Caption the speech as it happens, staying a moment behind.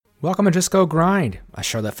Welcome to Just Go Grind, a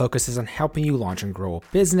show that focuses on helping you launch and grow a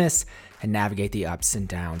business and navigate the ups and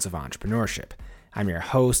downs of entrepreneurship. I'm your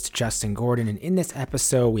host, Justin Gordon, and in this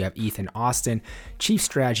episode, we have Ethan Austin, Chief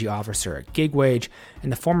Strategy Officer at GigWage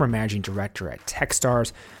and the former Managing Director at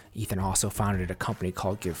Techstars. Ethan also founded a company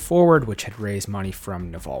called Give Forward, which had raised money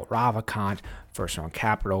from Naval Ravikant, First Round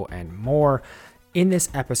Capital, and more. In this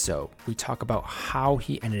episode, we talk about how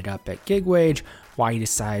he ended up at GigWage, why he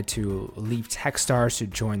decided to leave Techstars to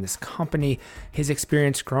join this company, his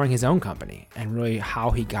experience growing his own company, and really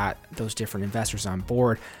how he got those different investors on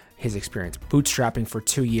board, his experience bootstrapping for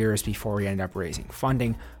 2 years before he ended up raising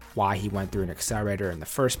funding, why he went through an accelerator in the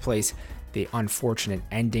first place, the unfortunate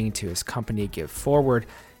ending to his company Give Forward,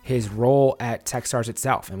 his role at Techstars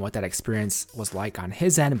itself, and what that experience was like on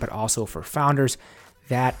his end, but also for founders.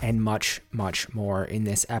 That and much, much more in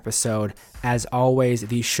this episode. As always,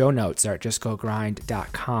 these show notes are at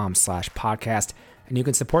justgogrind.com/podcast, and you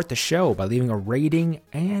can support the show by leaving a rating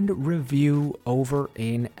and review over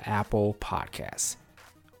in Apple Podcasts.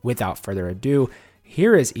 Without further ado,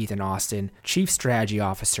 here is Ethan Austin, Chief Strategy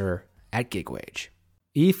Officer at GigWage.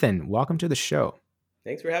 Ethan, welcome to the show.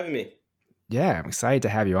 Thanks for having me. Yeah, I'm excited to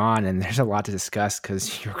have you on, and there's a lot to discuss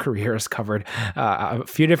because your career has covered a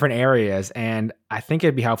few different areas, and I think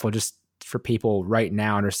it'd be helpful just for people right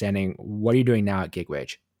now understanding what are you doing now at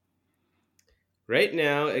GigWage? Right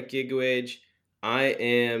now at GigWage, I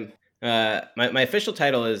am, my official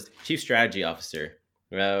title is Chief Strategy Officer.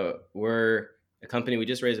 We're a company, we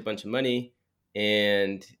just raised a bunch of money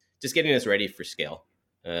and just getting us ready for scale.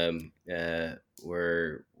 We've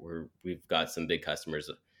got some big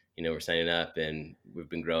customers. We're signing up and we've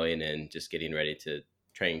been growing and just getting ready to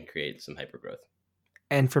try and create some hyper growth.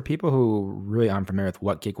 And for people who really aren't familiar with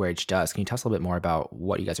what GigWage does, can you tell us a little bit more about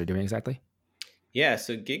what you guys are doing exactly? Yeah,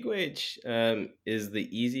 so GigWage is the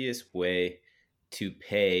easiest way to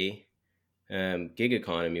pay gig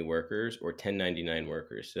economy workers or 1099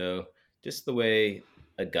 workers. So just the way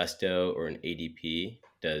a Gusto or an ADP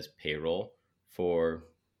does payroll for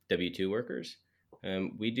W-2 workers,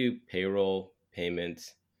 we do payroll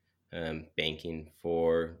payments, banking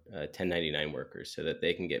for 1099 workers so that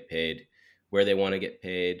they can get paid where they want to get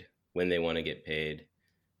paid, when they want to get paid,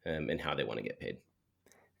 and how they want to get paid.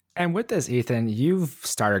 And with this, Ethan, you've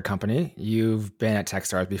started a company. You've been at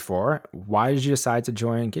Techstars before. Why did you decide to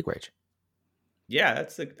join GigWage? Yeah,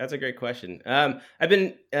 that's a great question. I've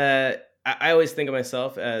been I always think of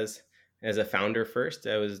myself as a founder first.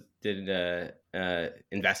 I did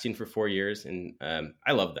investing for 4 years, and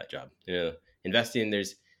I love that job. Investing,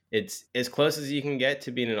 it's as close as you can get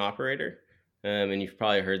to being an operator. And you've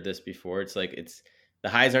probably heard this before. It's the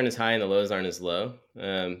highs aren't as high and the lows aren't as low.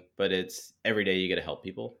 But it's every day you get to help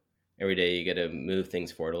people. Every day you get to move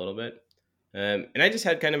things forward a little bit. And I just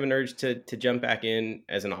had kind of an urge to jump back in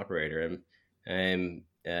as an operator. I'm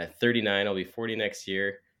 39. I'll be 40 next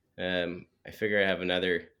year. I figure I have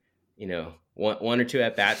another, one or two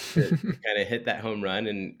at bats to kind of hit that home run.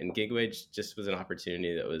 And GigWage just was an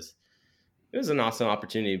opportunity it was an awesome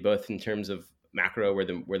opportunity, both in terms of macro, where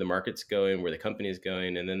the market's going, where the company is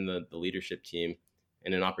going, and then the leadership team,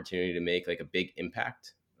 and an opportunity to make like a big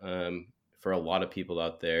impact for a lot of people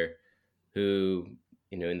out there who,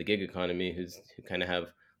 in the gig economy, who kind of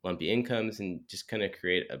have lumpy incomes, and just kind of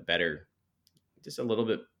create a better, just a little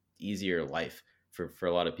bit easier life for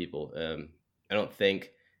a lot of people. I don't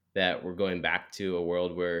think that we're going back to a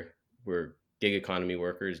world where gig economy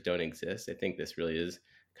workers don't exist. I think this really is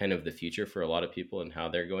kind of the future for a lot of people and how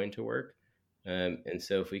they're going to work. And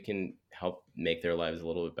so if we can help make their lives a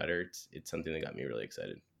little bit better, it's something that got me really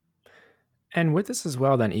excited. And with this as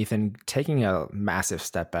well, then, Ethan, taking a massive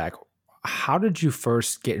step back, how did you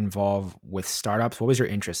first get involved with startups? What was your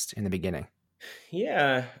interest in the beginning?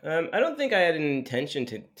 Yeah, I don't think I had an intention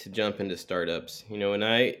to jump into startups. When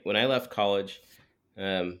I left college,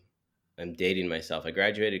 I'm dating myself. I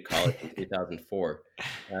graduated college in 2004.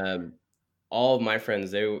 All of my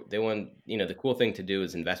friends, they want, the cool thing to do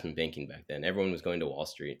is investment banking back then. Everyone was going to Wall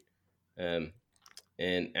Street. And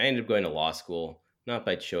I ended up going to law school, not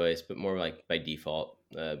by choice, but more like by default,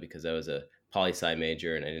 because I was a poli-sci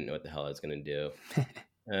major and I didn't know what the hell I was going to do.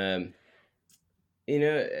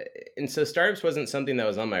 And so startups wasn't something that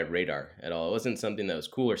was on my radar at all. It wasn't something that was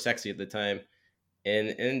cool or sexy at the time.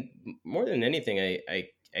 And more than anything, I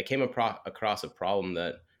came across a problem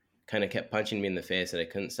that kind of kept punching me in the face that I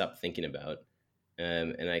couldn't stop thinking about.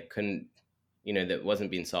 And I couldn't, that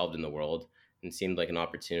wasn't being solved in the world, and seemed like an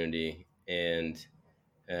opportunity. And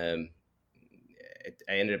I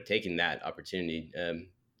ended up taking that opportunity,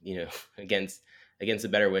 against the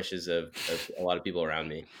better wishes of a lot of people around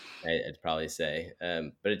me, I'd probably say.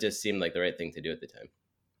 But it just seemed like the right thing to do at the time.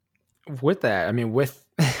 with that, I mean, with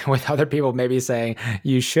with other people maybe saying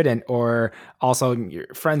you shouldn't, or also your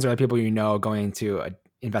friends or other people going to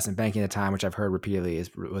investment banking at the time, which I've heard repeatedly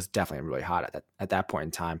was definitely really hot at that point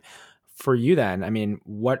in time. For you, then, I mean,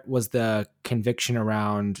 what was the conviction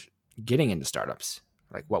around getting into startups?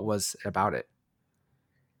 Like, what was it about it?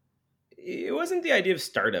 It wasn't the idea of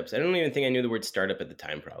startups. I don't even think I knew the word startup at the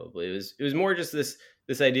time. Probably it was more just this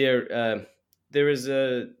idea. There was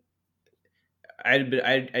a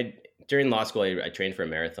I during law school I trained for a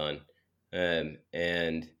marathon, and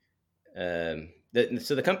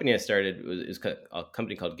so the company I started was a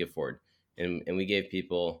company called Give Forward, and we gave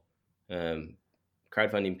people um,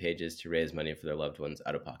 crowdfunding pages to raise money for their loved ones'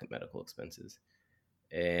 out of pocket medical expenses.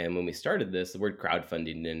 And when we started this, the word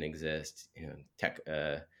crowdfunding didn't exist.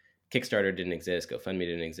 Kickstarter didn't exist. GoFundMe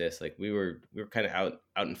didn't exist. Like we were kind of out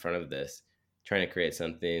in front of this, trying to create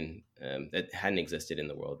something that hadn't existed in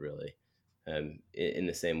the world really, in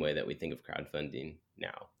the same way that we think of crowdfunding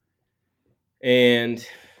now. And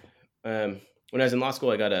when I was in law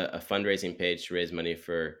school, I got a fundraising page to raise money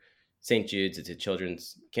for St. Jude's. It's a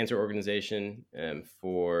children's cancer organization,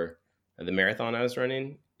 for the marathon I was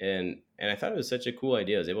running, and I thought it was such a cool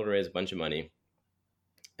idea. I was able to raise a bunch of money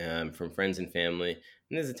from friends and family.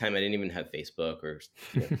 And this is a time I didn't even have Facebook or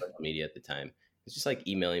social media at the time. It's just like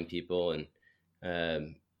emailing people, and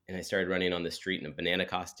I started running on the street in a banana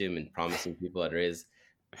costume and promising people I'd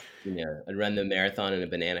run the marathon in a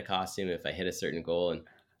banana costume if I hit a certain goal. And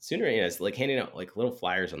sooner, it's like handing out like little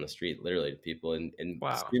flyers on the street, literally to people. And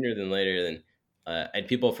Wow. sooner than later, then I had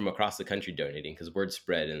people from across the country donating because word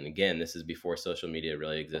spread. And again, this is before social media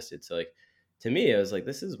really existed. So like to me, I was like,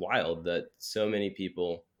 this is wild that so many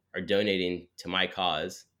people are donating to my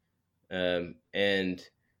cause. And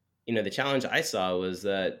the challenge I saw was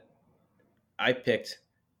that I picked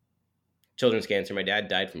children's cancer. My dad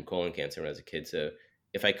died from colon cancer when I was a kid, so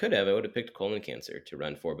if I could have, I would have picked colon cancer to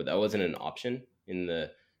run for, but that wasn't an option in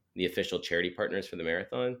the official charity partners for the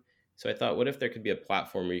marathon. So I thought, what if there could be a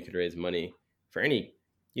platform where you could raise money for any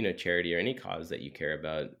charity or any cause that you care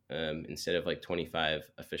about, instead of like 25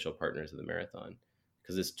 official partners of the marathon,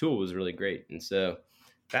 because this tool was really great. And so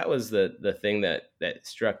that was the thing that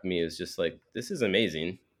struck me, is just like, this is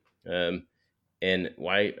amazing, and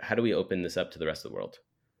how do we open this up to the rest of the world?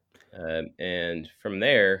 And from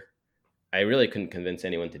there, I really couldn't convince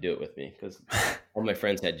anyone to do it with me, because all my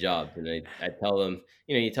friends had jobs, and I tell them,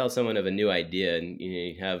 you tell someone of a new idea, and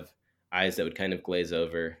you have eyes that would kind of glaze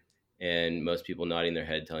over, and most people nodding their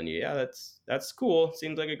head, telling you, yeah, that's cool,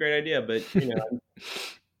 seems like a great idea, but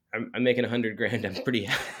I'm making $100,000. I'm pretty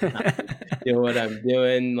happy doing what I'm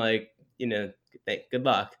doing. Like, good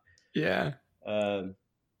luck. Yeah. And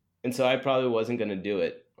so I probably wasn't going to do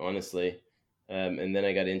it, honestly. And then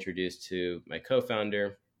I got introduced to my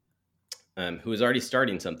co-founder, who was already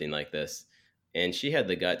starting something like this. And she had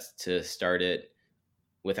the guts to start it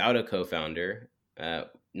without a co-founder,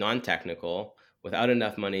 non-technical, without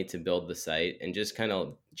enough money to build the site, and just kind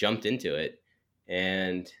of jumped into it.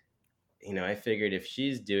 And, I figured if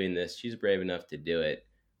she's doing this, she's brave enough to do it.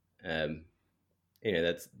 I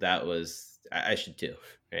should too.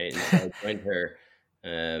 Right. And so I joined her,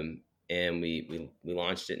 and we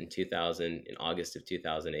launched it in August of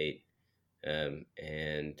 2008, and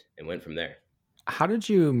went from there. How did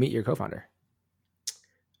you meet your co-founder?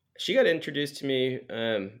 She got introduced to me,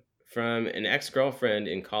 from an ex-girlfriend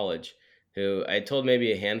in college, who I told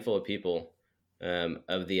maybe a handful of people,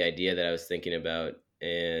 of the idea that I was thinking about,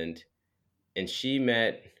 and she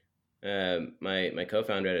met my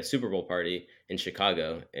co-founder at a Super Bowl party in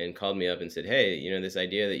Chicago, and called me up and said, "Hey, this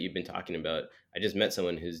idea that you've been talking about, I just met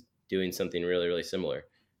someone who's doing something really, really similar,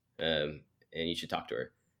 and you should talk to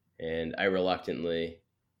her." And I reluctantly,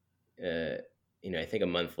 I think a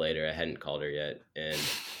month later, I hadn't called her yet, and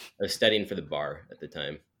I was studying for the bar at the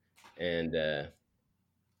time, and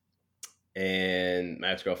my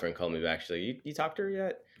ex girlfriend called me back. She's like, "You talked to her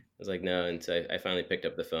yet?" I was like, "No." And so I finally picked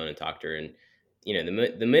up the phone and talked to her, and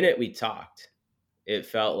the minute we talked, it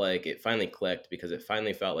felt like it finally clicked, because it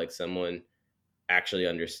finally felt like someone actually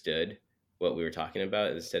understood what we were talking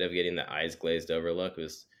about, instead of getting the eyes glazed over look. It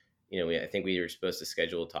was, I think we were supposed to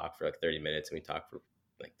schedule a talk for like 30 minutes, and we talked for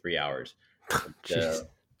like 3 hours. So,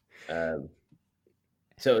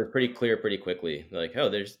 so it was pretty clear pretty quickly, like, oh,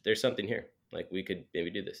 there's something here. Like, we could maybe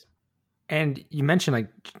do this. And you mentioned like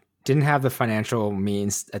didn't have the financial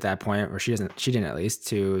means at that point, or she didn't at least,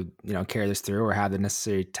 to carry this through or have the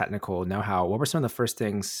necessary technical know-how. What were some of the first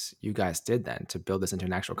things you guys did then to build this into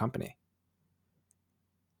an actual company?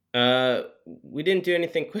 We didn't do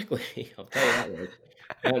anything quickly. I'll tell you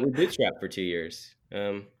that. We bootstrapped for 2 years.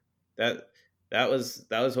 That was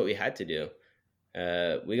what we had to do.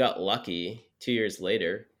 we got lucky 2 years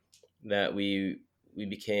later that we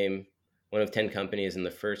became one of 10 companies in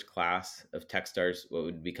the first class of Techstars, what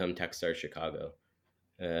would become Techstars Chicago.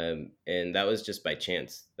 And that was just by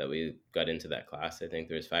chance that we got into that class. I think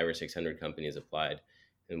there was 500 or 600 companies applied,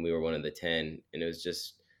 and we were one of the 10. And it was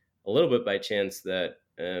just a little bit by chance that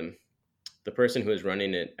the person who was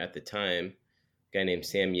running it at the time, a guy named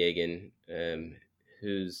Sam Yegan,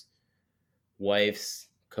 whose wife's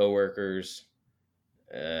coworkers,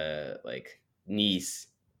 like niece,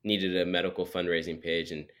 needed a medical fundraising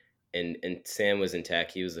page, and Sam was in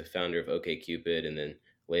tech. He was the founder of OkCupid, and then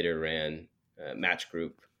later ran Match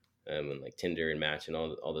Group, and like Tinder and Match and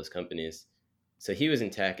all those companies. So he was in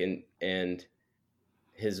tech, and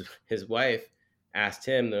his wife asked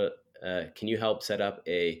him, "Can you help set up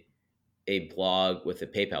a blog with a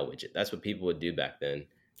PayPal widget?" That's what people would do back then,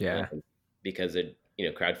 Yeah. because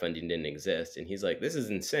crowdfunding didn't exist. And he's like, "This is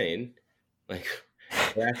insane! Like,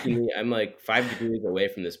 they're asking me. I'm like 5 degrees away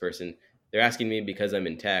from this person. They're asking me because I'm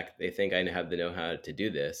in tech. They think I have the know-how to do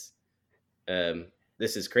this.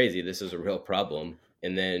 This is crazy. This is a real problem."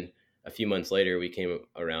 And then a few months later, we came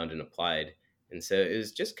around and applied. And so it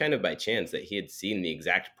was just kind of by chance that he had seen the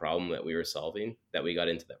exact problem that we were solving that we got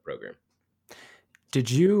into that program. Did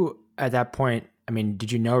you, at that point, I mean,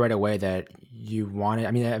 did you know right away that you wanted,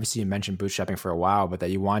 I mean, obviously you mentioned bootstrapping for a while, but that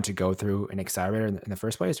you wanted to go through an accelerator in the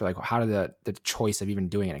first place? Or like, how did the choice of even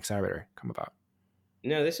doing an accelerator come about?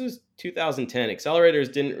 No, this was 2010.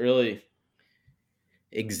 Accelerators didn't really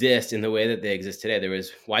exist in the way that they exist today. There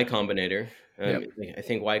was Y Combinator. Yep. I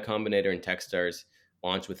think Y Combinator and Techstars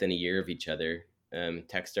launched within a year of each other.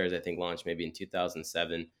 Techstars, I think, launched maybe in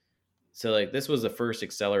 2007. So like this was the first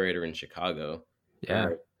accelerator in Chicago. Yeah.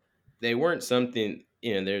 They weren't something,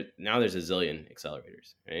 now there's a zillion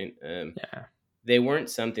accelerators, right? Yeah. They weren't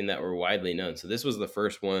something that were widely known. So this was the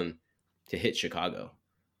first one to hit Chicago.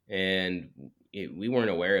 And we weren't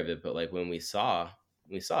aware of it, but like when we saw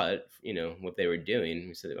it, what they were doing,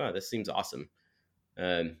 we said, "Wow, this seems awesome."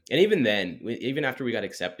 And even then, even after we got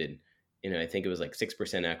accepted, I think it was like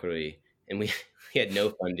 6% equity, and we had no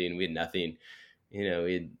funding, we had nothing, we had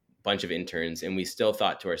a bunch of interns, and we still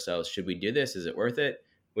thought to ourselves, should we do this? Is it worth it?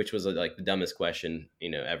 Which was like the dumbest question,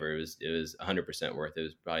 ever. It was 100% worth it. It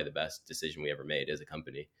was probably the best decision we ever made as a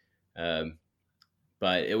company.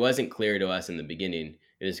 But it wasn't clear to us in the beginning.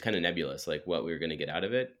 It was kind of nebulous, like what we were going to get out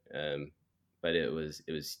of it. But it was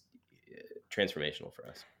transformational for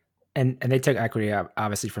us. And they took equity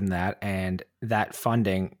obviously from that, and that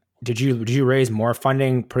funding. Did you raise more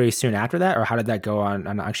funding pretty soon after that, or how did that go on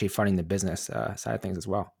actually funding the business side of things as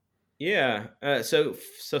well? Yeah. So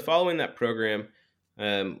following that program,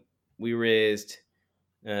 we raised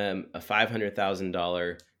a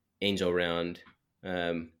 $500,000 angel round,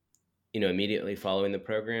 immediately following the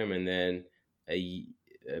program, and then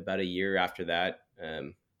about a year after that,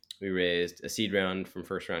 we raised a seed round from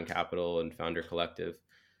First Round Capital and Founder Collective,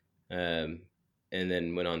 and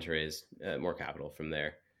then went on to raise more capital from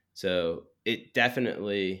there. So it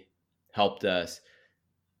definitely helped us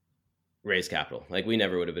raise capital. Like we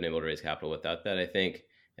never would have been able to raise capital without that. I think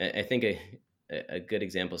a good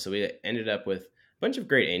example. So we ended up with a bunch of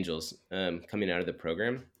great angels coming out of the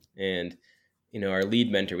program, and our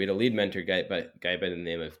lead mentor. We had a lead mentor guy by the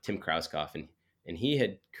name of Tim Krauskopf, and he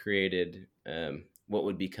had created what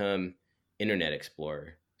would become Internet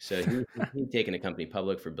Explorer. So he'd taken a company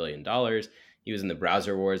public for $1 billion. He was in the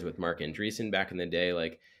browser wars with Mark Andreessen back in the day.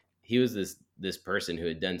 Like he was this person who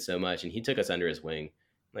had done so much, and he took us under his wing.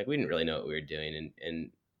 Like we didn't really know what we were doing,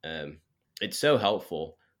 and it's so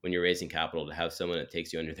helpful when you're raising capital to have someone that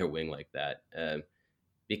takes you under their wing like that,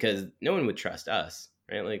 because no one would trust us,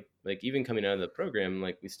 right? Like even coming out of the program,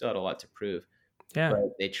 like we still had a lot to prove. Yeah,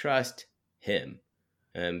 but they trust him,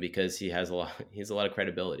 because he's a lot of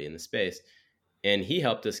credibility in the space, and he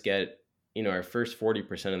helped us get our first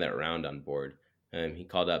 40% of that round on board. He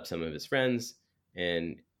called up some of his friends,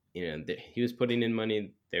 and he was putting in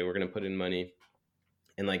money. They were going to put in money.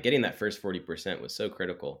 And like getting that first 40% was so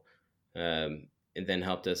critical. It then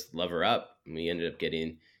helped us lever up. And we ended up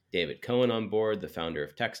getting David Cohen on board, the founder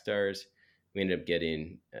of Techstars. We ended up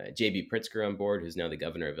getting JB Pritzker on board, who's now the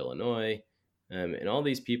governor of Illinois. And all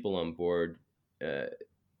these people on board,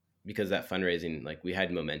 because that fundraising, like we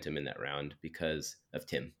had momentum in that round because of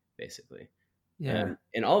Tim, basically. Yeah.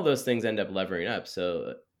 And all of those things end up levering up.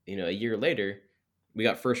 So, a year later, we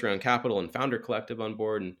got First Round Capital and Founder Collective on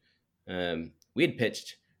board. And we had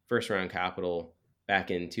pitched First Round Capital back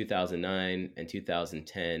in 2009 and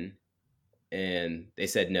 2010, and they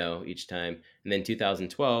said no each time. And then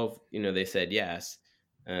 2012, they said yes.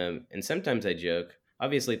 And sometimes I joke,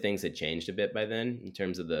 obviously things had changed a bit by then in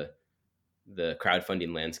terms of the the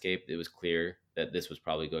crowdfunding landscape, it was clear that this was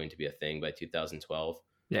probably going to be a thing by 2012.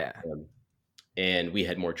 Yeah. And we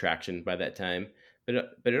had more traction by that time.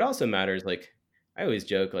 But it also matters. Like I always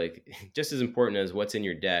joke, like just as important as what's in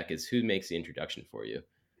your deck is who makes the introduction for you.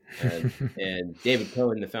 And David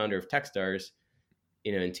Cohen, the founder of Techstars,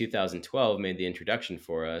 in 2012 made the introduction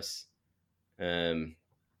for us. And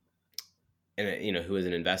who was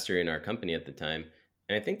an investor in our company at the time.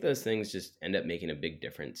 And I think those things just end up making a big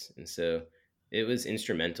difference. And so it was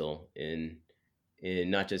instrumental in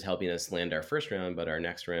not just helping us land our first round, but our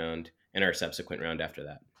next round and our subsequent round after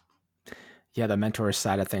that. Yeah, the mentor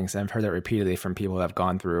side of things, I've heard that repeatedly from people that have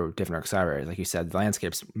gone through different accelerators. Like you said, the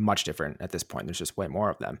landscape's much different at this point. There's just way more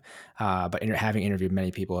of them. But having interviewed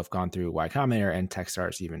many people who have gone through Y Combinator and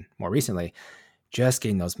Techstars even more recently, just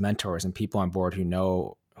getting those mentors and people on board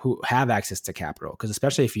who have access to capital. Because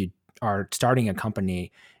especially if you are starting a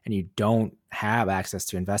company and you don't have access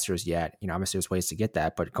to investors yet, obviously there's ways to get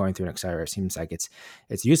that, but going through an accelerator seems like it's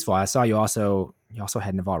useful. I saw you also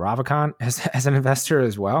had Naval Ravikant as an investor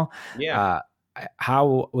as well. Yeah.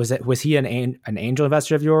 How was it? Was he an angel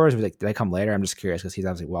investor of yours? Or did they come later? I'm just curious because he's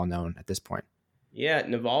obviously well known at this point. Yeah,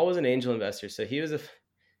 Naval was an angel investor. So he was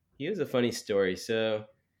a funny story. So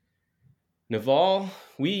Naval,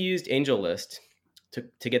 we used AngelList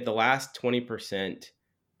to get the last 20%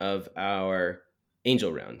 of our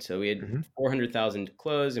angel round. So we had 400,000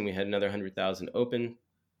 closed and we had another 100,000 open.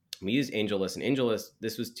 We used AngelList, and AngelList,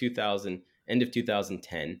 this was end of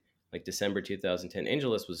 2010, like December 2010.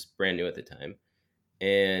 AngelList was brand new at the time.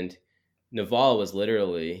 And Naval was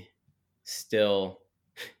literally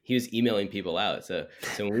he was emailing people out. So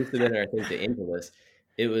when we submitted our thing to AngelList,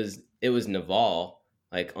 it was Naval,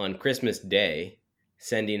 like on Christmas Day,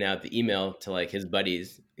 sending out the email to like his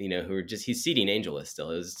buddies, who were he's seeding AngelList still.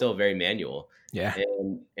 It was still very manual. Yeah.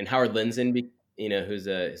 And Howard Lindzon, who's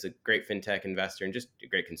a great fintech investor and just a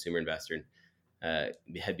great consumer investor,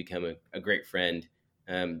 had become a great friend,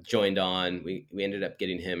 joined on. We ended up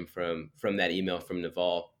getting him from that email from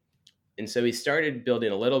Naval. And so we started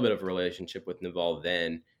building a little bit of a relationship with Naval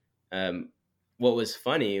then. What was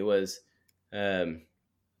funny was I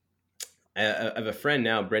have a friend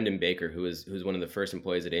now, Brendan Baker, who's one of the first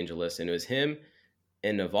employees at AngelList, and it was him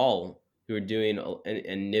and Naval who were doing,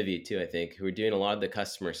 and Nivi too, I think, who were doing a lot of the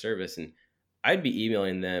customer service. And I'd be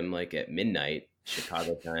emailing them like at midnight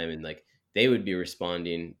Chicago time, and like they would be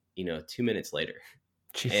responding, 2 minutes later.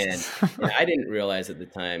 And I didn't realize at the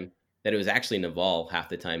time that it was actually Naval half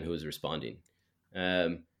the time who was responding.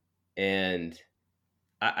 And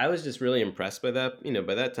I was just really impressed by that.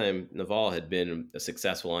 By that time, Naval had been a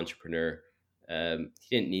successful entrepreneur. He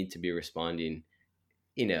didn't need to be responding,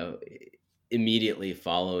 immediately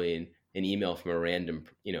following an email from a random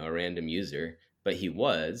user, but he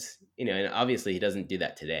was, and obviously he doesn't do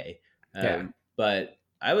that today. But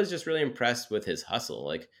I was just really impressed with his hustle.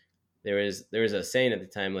 Like there was a saying at the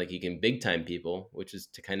time, like you can big time people, which is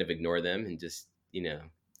to kind of ignore them and just,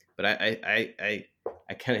 but I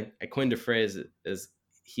coined a phrase as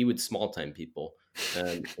he would small time people,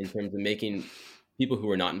 in terms of making people who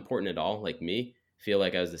were not important at all, like me, feel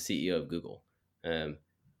like I was the CEO of Google. And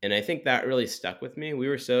I think that really stuck with me. We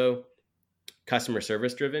were so customer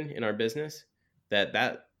service driven in our business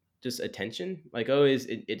that just attention, like always,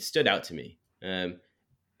 it stood out to me.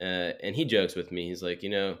 And he jokes with me. He's like,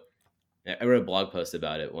 I wrote a blog post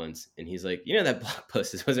about it once, and he's like, that blog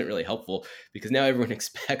post wasn't really helpful because now everyone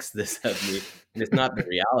expects this of me, and it's not the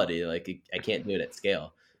reality. Like I can't do it at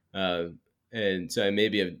scale. And so I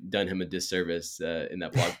maybe have done him a disservice in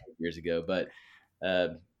that blog post years ago. But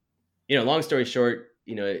long story short,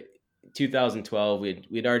 2012,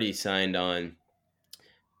 we'd already signed on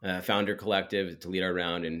Founder Collective to lead our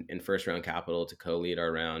round and First Round Capital to co-lead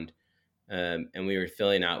our round. And we were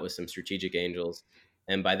filling out with some strategic angels.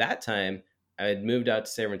 And by that time, I had moved out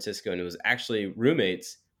to San Francisco, and it was actually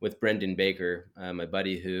roommates with Brendan Baker, my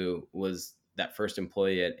buddy who was that first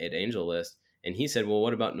employee at AngelList. And he said, well,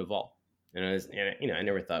 what about Naval? And I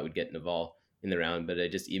never thought we'd get Naval in the round, but I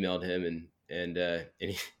just emailed him and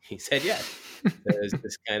he said, yeah. So it was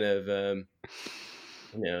this kind of,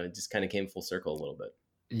 it just kind of came full circle a little bit.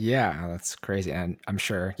 Yeah, that's crazy. And I'm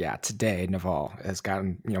sure, today Naval has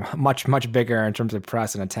gotten, much, much bigger in terms of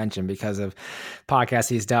press and attention because of podcasts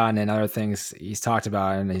he's done and other things he's talked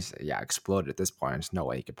about. And he's, exploded at this point. There's no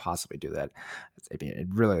way he could possibly do that. It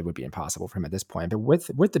really would be impossible for him at this point. But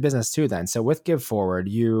with the business too, then. So with Give Forward,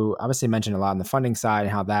 you obviously mentioned a lot on the funding side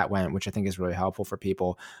and how that went, which I think is really helpful for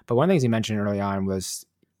people. But one of the things you mentioned early on was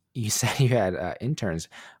you said you had interns.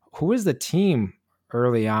 Who was the team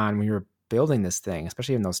early on when you were building this thing,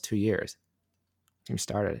 especially in those 2 years? team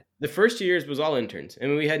started? The first 2 years was all interns. I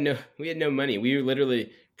mean, we had no money. We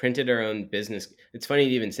literally printed our own business. It's funny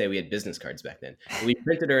to even say we had business cards back then. But we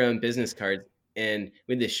printed our own business cards, and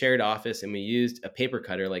we had this shared office, and we used a paper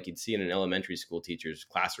cutter like you'd see in an elementary school teacher's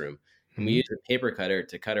classroom. And we Hmm. used a paper cutter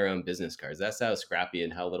to cut our own business cards. That's how scrappy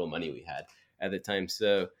and how little money we had at the time.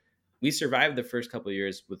 So we survived the first couple of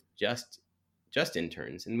years with just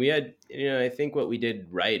interns. And we had, I think what we did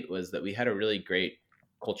right was that we had a really great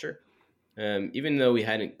culture. Even though we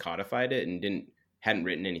hadn't codified it and hadn't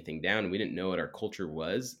written anything down, we didn't know what our culture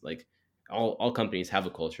was. Like all companies have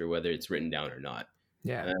a culture, whether it's written down or not.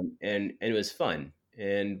 Yeah. And it was fun,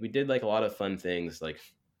 and we did like a lot of fun things. Like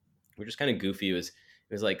we're just kind of goofy. It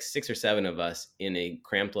was like 6 or 7 of us in a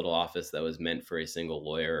cramped little office that was meant for a single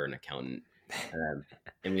lawyer or an accountant,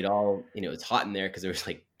 and we'd all, it's hot in there because there was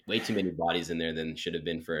like way too many bodies in there than should have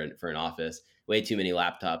been for an office. Way too many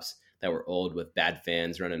laptops that were old with bad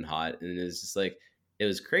fans running hot, and it was just like it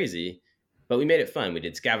was crazy. But we made it fun. We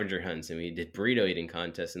did scavenger hunts and we did burrito eating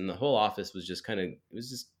contests, and the whole office was just it was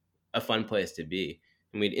just a fun place to be.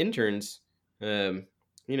 And we had interns, two,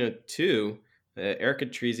 Erica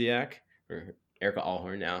Treziak, or Erica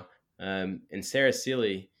Allhorn now, and Sarah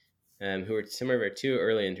Seeley, who were some of our 2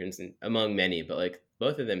 early interns, and among many, but like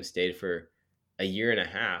both of them stayed for a year and a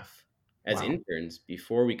half as Wow. interns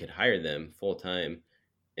before we could hire them full time.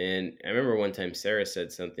 And I remember one time Sarah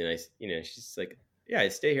said something. She's like, "Yeah, I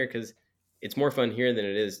stay here because it's more fun here than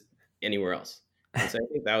it is anywhere else." And so I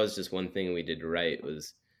think that was just one thing we did right,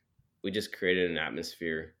 was we just created an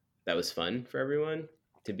atmosphere that was fun for everyone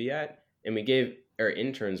to be at, and we gave our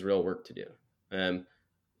interns real work to do. Um,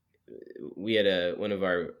 we had one of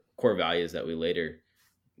our core values that we later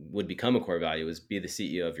would become a core value was be the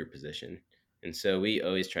CEO of your position. And so we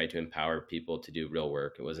always tried to empower people to do real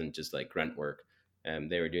work. It wasn't just like grunt work.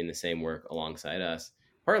 They were doing the same work alongside us,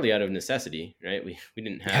 partly out of necessity, right? We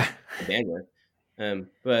didn't have Yeah. the bandwidth,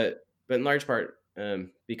 but in large part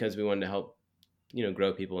because we wanted to help,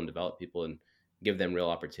 grow people and develop people and give them real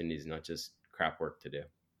opportunities, not just crap work to do.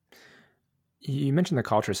 You mentioned the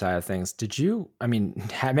culture side of things.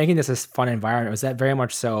 Making this a fun environment, was that very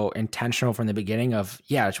much so intentional from the beginning of,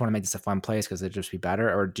 yeah, I just want to make this a fun place because it'd just be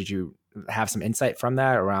better? Or did you have some insight from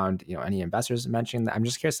that around, any investors mentioning that? I'm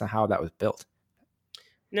just curious on how that was built.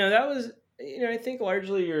 No, that was, I think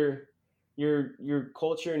largely your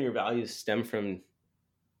culture and your values stem from,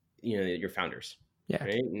 your founders, Yeah.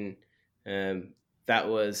 right? And that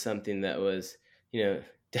was something that was, you know,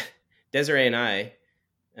 Desiree and I,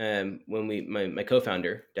 when my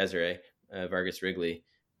co-founder Desiree Vargas Wrigley,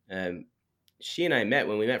 she and I met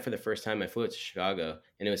when we met for the first time. I flew out to Chicago,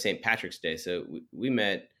 and it was St. Patrick's Day, so we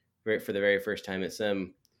met for the very first time at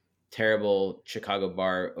some terrible Chicago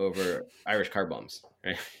bar over Irish car bombs,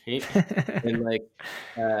 right? And like,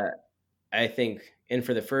 I think, and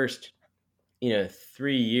for the first,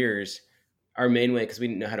 3 years, our main way, because we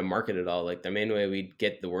didn't know how to market it all, like the main way we'd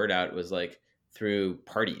get the word out was like through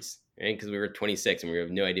parties, right? Because we were 26 and we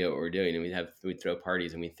have no idea what we were doing, and we'd throw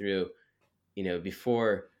parties, and we threw,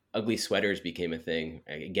 before ugly sweaters became a thing.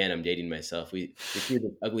 Again, I'm dating myself. We threw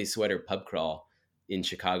the ugly sweater pub crawl in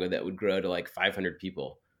Chicago that would grow to like 500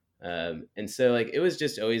 people, and so like it was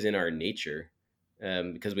just always in our nature,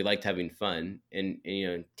 because we liked having fun, and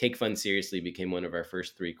take fun seriously became one of our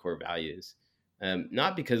first 3 core values.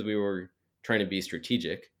 Not because we were trying to be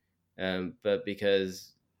strategic, but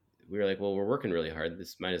because we were like, well, we're working really hard.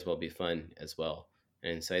 This might as well be fun as well.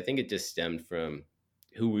 And so I think it just stemmed from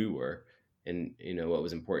who we were and what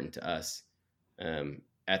was important to us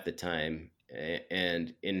at the time.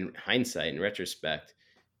 And in hindsight, in retrospect,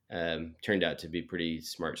 turned out to be pretty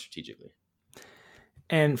smart strategically.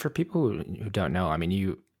 And for people who don't know,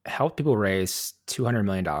 you helped people raise $200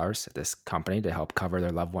 million at this company to help cover their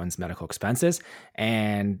loved ones' medical expenses.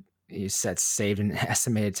 And you said saved an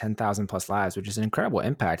estimated 10,000 plus lives, which is an incredible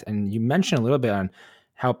impact. And you mentioned a little bit on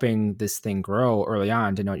helping this thing grow early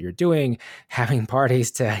on, to know what you're doing, having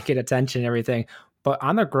parties to get attention and everything. But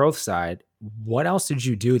on the growth side, what else did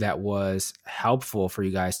you do that was helpful for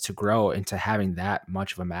you guys to grow into having that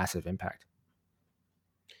much of a massive impact?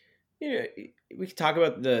 We could talk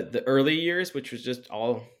about the early years, which was just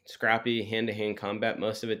all scrappy hand-to-hand combat.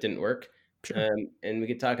 Most of it didn't work. Sure. And we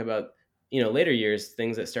could talk about later years,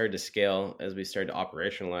 things that started to scale as we started to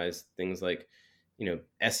operationalize things like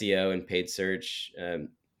SEO and paid search,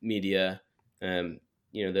 media.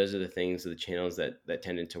 Those are the things, the channels that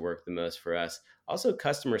tended to work the most for us. Also,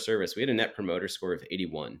 customer service. We had a net promoter score of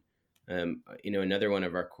 81. Another one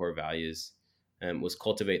of our core values was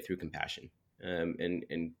cultivate through compassion.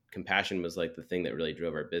 And compassion was like the thing that really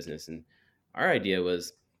drove our business. And our idea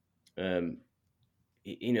was, a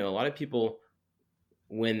lot of people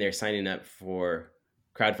when they're signing up for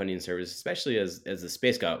crowdfunding services, especially as the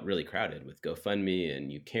space got really crowded with GoFundMe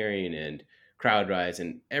and Ucaryn and CrowdRise,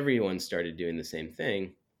 and everyone started doing the same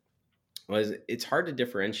thing, was it's hard to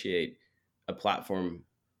differentiate a platform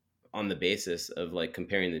on the basis of like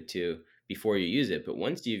comparing the two before you use it. But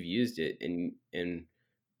once you've used it, and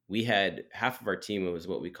we had half of our team was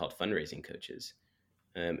what we called fundraising coaches.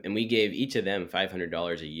 And we gave each of them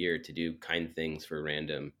 $500 a year to do kind things for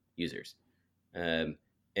random users.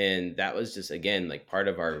 And that was just, again, like part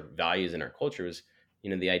of our values and our culture was,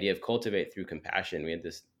 the idea of cultivate through compassion. We had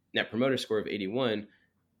this net promoter score of 81.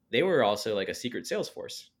 They were also like a secret sales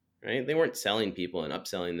force, right? They weren't selling people and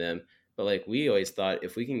upselling them, but like we always thought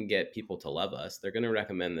if we can get people to love us, they're going to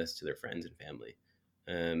recommend this to their friends and family.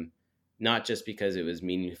 Not just because it was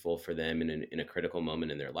meaningful for them in a critical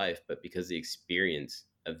moment in their life, but because the experience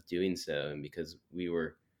of doing so, and because we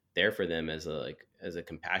were there for them as a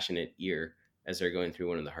compassionate ear as they're going through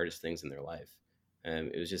one of the hardest things in their life.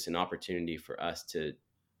 It was just an opportunity for us to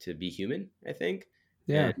be human, I think.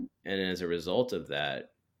 Yeah. And as a result of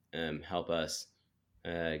that, help us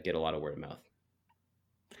get a lot of word of mouth.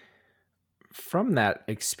 From that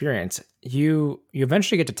experience, you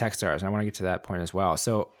eventually get to Techstars, and I want to get to that point as well.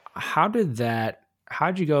 So how did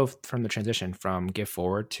you go from the transition from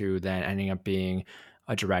GiveForward to then ending up being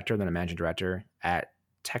a director, then a managing director at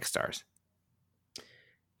Techstars?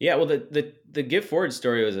 Yeah, well, the GiveForward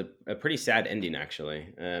story was a pretty sad ending,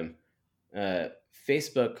 actually.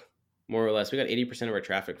 Facebook, more or less, we got 80% of our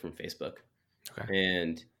traffic from Facebook.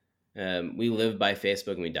 Okay. And we lived by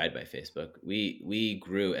Facebook and we died by Facebook. We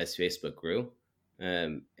grew as Facebook grew.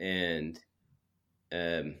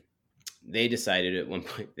 They decided at one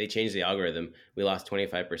point, they changed the algorithm. We lost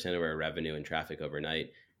 25% of our revenue and traffic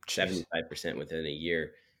overnight, 75% within a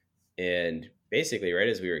year. And basically, right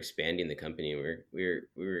as we were expanding the company, we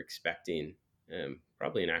were expecting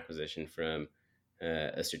probably an acquisition from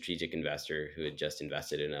a strategic investor who had just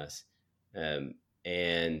invested in us.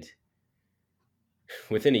 And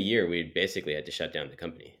within a year, we basically had to shut down the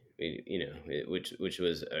company. Which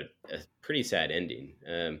was a pretty sad ending.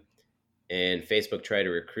 And Facebook tried to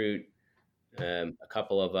recruit a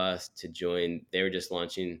couple of us to join. They were just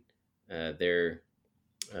launching their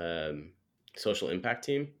social impact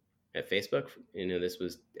team at Facebook. This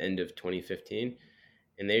was end of 2015,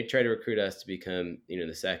 and they tried to recruit us to become,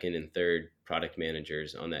 the second and third product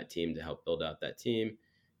managers on that team to help build out that team.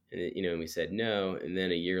 And we said no. And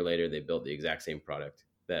then a year later, they built the exact same product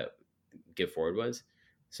that GiveForward was.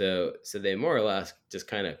 So they more or less just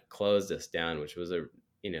kind of closed us down, which was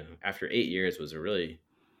after 8 years was a really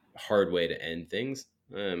hard way to end things.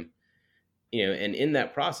 And in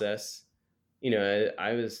that process,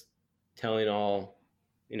 I was telling all,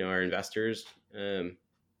 our investors,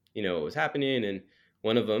 what was happening. And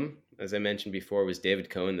one of them, as I mentioned before, was David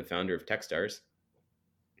Cohen, the founder of Techstars.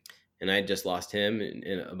 And I had just lost him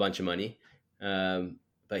in a bunch of money.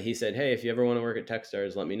 But he said, hey, if you ever want to work at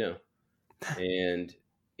Techstars, let me know. And,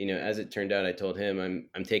 as it turned out, I told him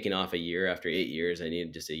I'm taking off a year after 8 years. I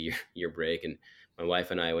needed just a year break. And my wife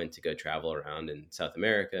and I went to go travel around in South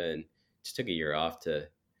America and just took a year off to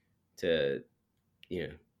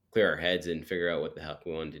clear our heads and figure out what the heck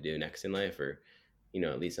we wanted to do next in life, or,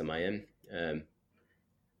 at least on my end.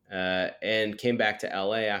 And came back to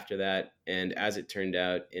LA after that. And as it turned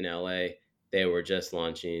out, in LA, they were just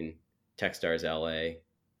launching Techstars LA,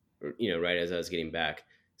 right as I was getting back.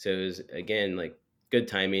 So it was, again, like good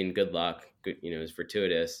timing, good luck, good, it was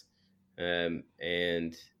fortuitous. And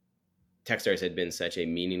Techstars had been such a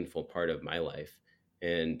meaningful part of my life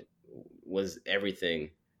and was everything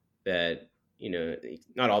that,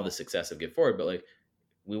 not all the success of GiveForward, but like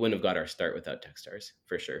we wouldn't have got our start without Techstars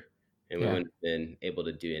for sure. And we wouldn't have been able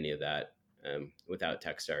to do any of that without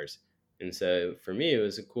Techstars. And so for me, it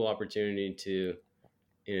was a cool opportunity to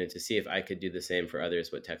see if I could do the same for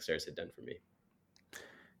others, what Techstars had done for me.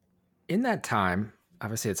 In that time,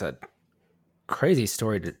 obviously it's a crazy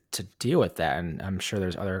story to deal with that. And I'm sure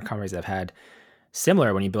there's other companies that have had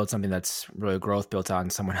similar. When you build something that's really growth built on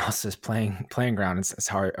someone else's playing ground, it's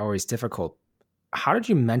hard, always difficult. How did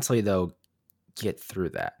you mentally, though, get through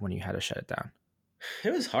that when you had to shut it down?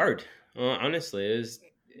 It was hard. Honestly, it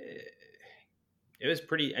was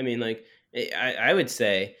pretty, I would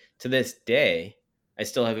say to this day, I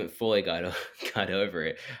still haven't fully got over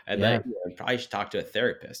it. I probably should talk to a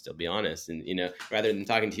therapist, I'll be honest. And, rather than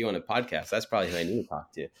talking to you on a podcast, that's probably who I need to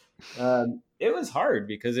talk to. It was hard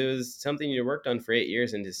because it was something you worked on for 8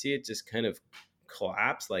 years, and to see it just kind of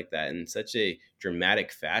collapse like that in such a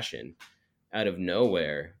dramatic fashion out of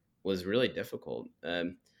nowhere was really difficult.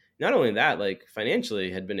 Not only that, like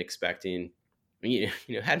financially had been expecting,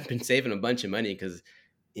 hadn't been saving a bunch of money because,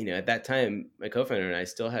 at that time, my co-founder and I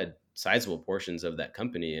still had sizable portions of that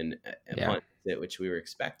company, and Yeah. upon it, which we were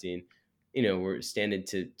expecting, we're standing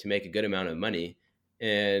to make a good amount of money,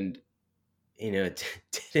 and it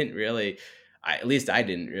didn't really, at least I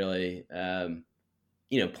didn't really,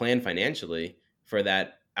 plan financially for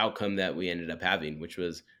that outcome that we ended up having, which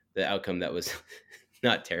was the outcome that was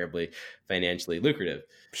not terribly financially lucrative.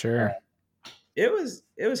 Uh, Sure. it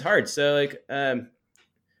was hard. So like,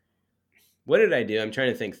 what did I do? I'm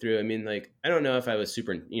trying to think through. I mean, like, I don't know if I was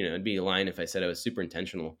super, it'd be lying if I said I was super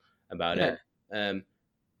intentional about Yeah. it. Um,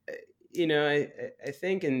 I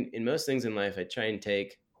think in most things in life, I try and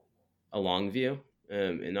take a long view,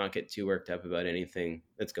 and not get too worked up about anything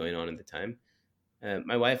that's going on at the time.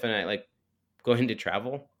 My wife and I like going to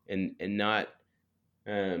travel and not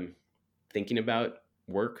um, thinking about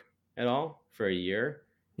work at all for a year,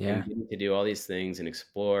 and Yeah. getting to do all these things and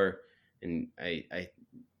explore. And I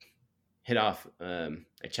hit off,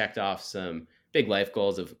 I checked off some big life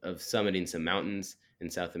goals of summiting some mountains in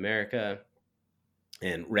South America,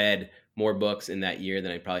 and read more books in that year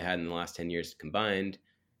than I probably had in the last 10 years combined,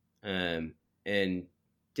 and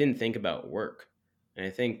didn't think about work. And I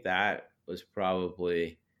think that was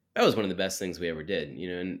one of the best things we ever did,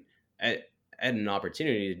 and I had an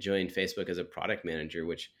opportunity to join Facebook as a product manager,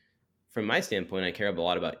 which from my standpoint, I care a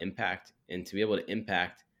lot about impact, and to be able to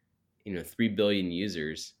impact, 3 billion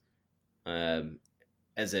users, um,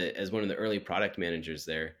 as one of the early product managers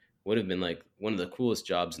there would have been like one of the coolest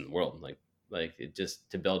jobs in the world. Like it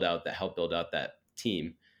just to help build out that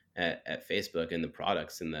team at Facebook, and the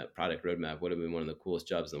products and that product roadmap would have been one of the coolest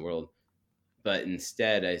jobs in the world. But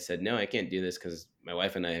instead, I said, no, I can't do this because my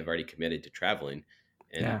wife and I have already committed to traveling,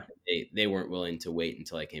 and Yeah. they weren't willing to wait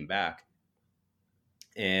until I came back.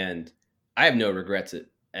 And I have no regrets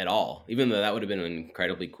at all, even though that would have been an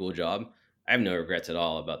incredibly cool job. I have no regrets at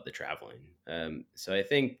all about the traveling. So I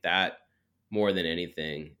think that more than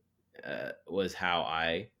anything, was how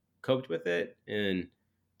I coped with it and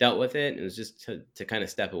dealt with it. It was just to kind of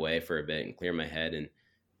step away for a bit and clear my head,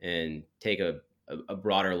 and take a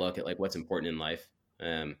broader look at like what's important in life.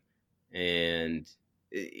 And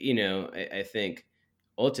I think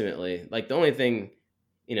ultimately, like the only thing,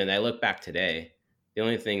 that I look back today, the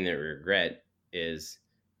only thing that I regret is,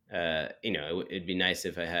 it'd be nice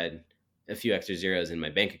if I had a few extra zeros in my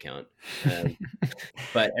bank account. Um,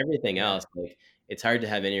 but everything Yeah. else, like, it's hard to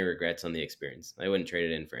have any regrets on the experience. I wouldn't trade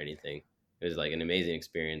it in for anything. It was like an amazing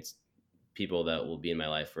experience, people that will be in my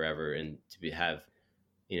life forever, and have,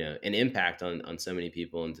 an impact on so many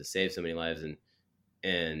people, and to save so many lives,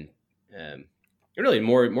 and um, really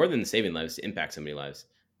more than saving lives, to impact so many lives,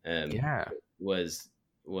 um, Yeah. was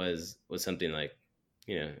was something like,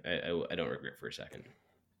 I don't regret for a second.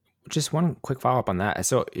 Just one quick follow up on that.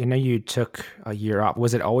 So, you took a year off.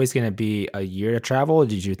 Was it always going to be a year to travel? Or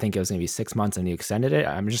did you think it was going to be 6 months and you extended it?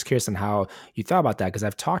 I'm just curious on how you thought about that because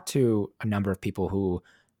I've talked to a number of people who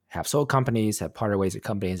have sold companies, have parted ways with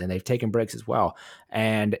companies, and they've taken breaks as well.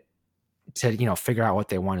 And to, figure out what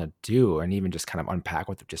they want to do and even just kind of unpack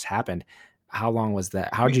what just happened. How long was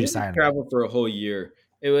that? How We did you didn't decide on that? travel for a whole year.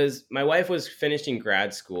 It was My wife was finishing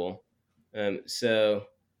grad school, so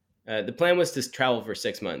the plan was to travel for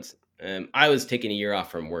 6 months. I was taking a year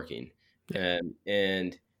off from working, Yeah.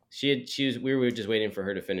 and we were just waiting for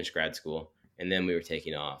her to finish grad school, and then we were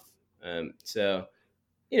taking off. So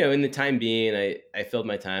in the time being, I filled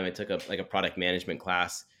my time. I took up like a product management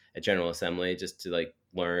class at General Assembly just to like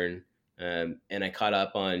learn, and I caught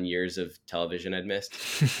up on years of television I'd missed.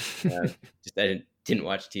 Uh, just I didn't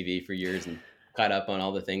watch TV for years, and caught up on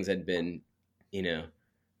all the things I'd been, you know,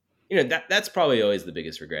 that's probably always the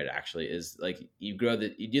biggest regret. Actually, is like you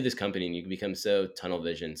do this company and you become so tunnel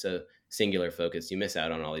vision, so singular focused, you miss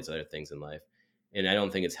out on all these other things in life. And I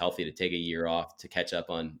don't think it's healthy to take a year off to catch up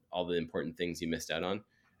on all the important things you missed out on.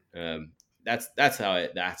 That's how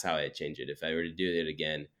I change it. If I were to do it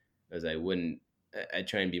again, as I wouldn't, I'd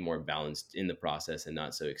try and be more balanced in the process and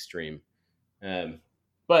not so extreme. Um,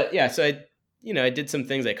 but yeah, so I did some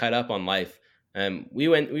things. I caught up on life.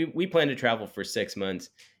 We planned to travel for 6 months.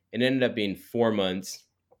 It ended up being 4 months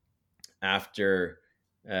after,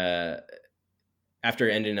 uh, after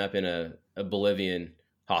ending up in a Bolivian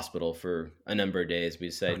hospital for a number of days. We Oh,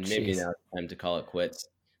 decided maybe jeez. now it's time to call it quits,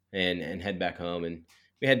 and head back home. And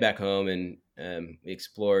we head back home, and we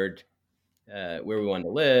explored, where we wanted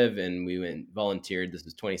to live, and we went volunteered. This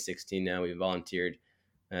was 2016. Now we volunteered,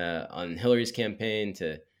 on Hillary's campaign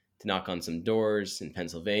to knock on some doors in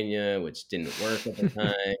Pennsylvania, which didn't work at the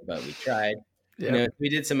time, but we tried. Yep. We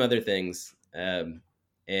did some other things, and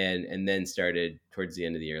then started towards the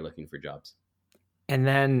end of the year looking for jobs. And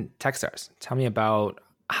then Techstars. Tell me about.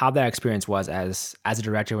 how that experience was as a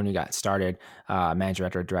director when you got started, manager,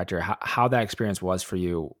 director, how that experience was for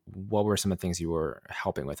you. What were some of the things you were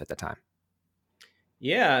helping with at the time?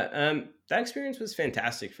 Yeah, that experience was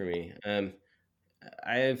fantastic for me.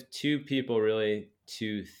 I have two people really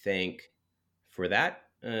to thank for that.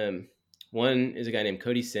 One is a guy named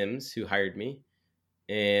Cody Sims who hired me,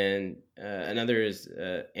 and another is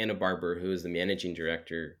Anna Barber, who is the managing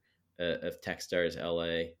director of Techstars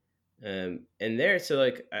LA. And there, so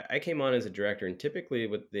like I came on as a director, and typically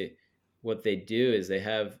what they do is they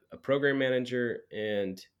have a program manager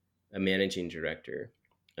and a managing director.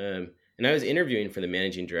 And I was interviewing for the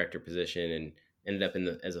managing director position and ended up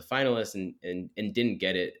as a finalist and didn't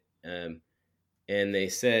get it. And they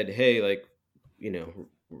said, hey, like,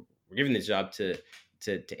 we're giving this job to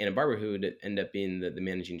Anna Barber, who would end up being the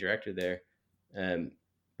managing director there.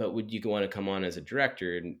 But would you want to come on as a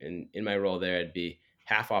director? And in my role there, I'd be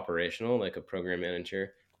half operational, like a program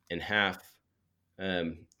manager, and half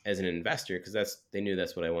as an investor, because they knew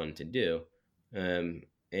that's what I wanted to do.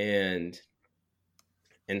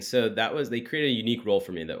 And so they created a unique role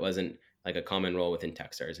for me that wasn't like a common role within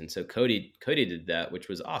Techstars. And so Cody did that, which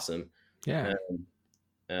was awesome. Yeah.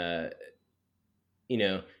 Uh,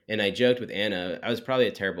 and I joked with Anna, I was probably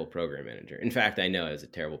a terrible program manager. In fact, I know I was a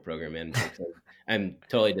terrible program manager because I'm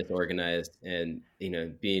totally disorganized, and,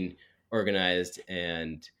 being organized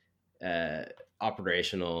and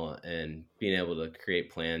operational and being able to create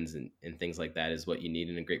plans and things like that is what you need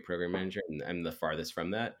in a great program manager. And I'm the farthest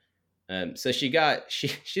from that. So she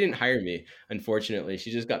didn't hire me, unfortunately.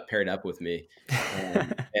 She just got paired up with me,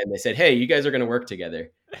 and they said, "Hey, you guys are going to work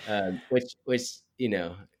together," which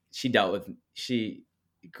she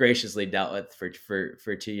graciously dealt with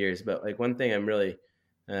for 2 years. But like one thing I'm really,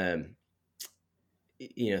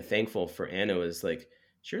 thankful for Anna was like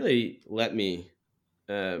she really let me,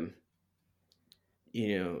 as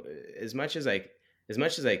much as I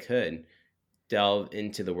could delve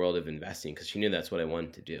into the world of investing, because she knew that's what I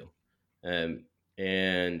wanted to do.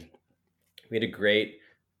 And we had a great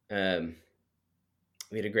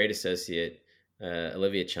associate,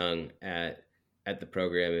 Olivia Chung at the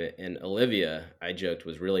program. And Olivia, I joked,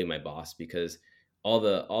 was really my boss, because all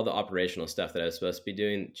the operational stuff that I was supposed to be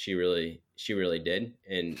doing, she really did.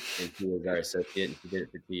 And she was our associate, and she did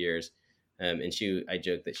it for 2 years. And I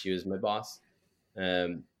joked that she was my boss.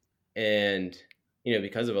 And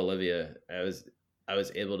because of Olivia, I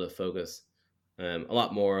was able to focus a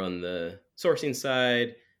lot more on the sourcing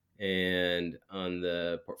side and on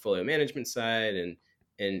the portfolio management side, and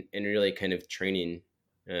really kind of training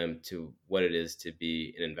to what it is to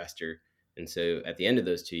be an investor. And so at the end of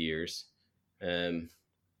those 2 years, I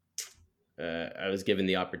was given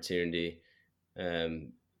the opportunity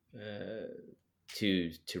to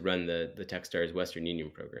run the Techstars Western Union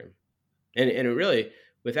program, and it really,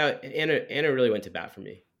 without Anna really went to bat for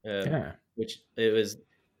me. Yeah. Which it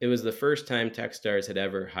was the first time Techstars had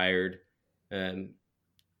ever hired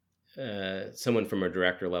someone from a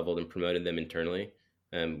director level and promoted them internally.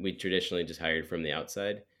 We traditionally just hired from the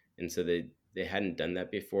outside, and so they hadn't done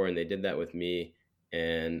that before, and they did that with me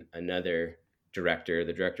and another director,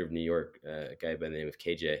 the director of New York, a guy by the name of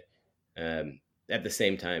KJ, at the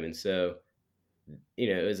same time. And so,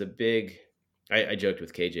 it was a big. I joked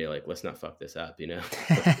with KJ, like, let's not fuck this up,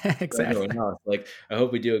 Exactly. Everyone else, like, I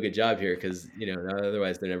hope we do a good job here, because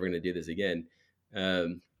otherwise they're never going to do this again.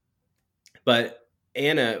 But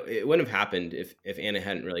Anna, it wouldn't have happened if Anna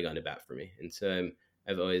hadn't really gone to bat for me. And so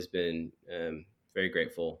I've always been very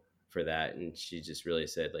grateful for that. And she just really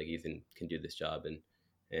said, like, Ethan can do this job,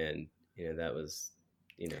 and that was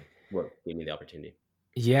what gave me the opportunity.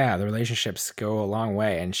 Yeah, the relationships go a long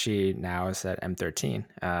way, and she now is at M13,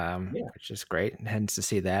 which is great. Hence to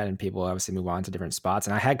see that, and people obviously move on to different spots.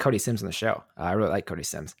 And I had Cody Sims on the show. I really like Cody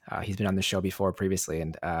Sims. He's been on the show before previously,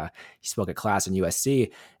 and he spoke at class in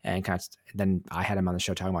USC, and then I had him on the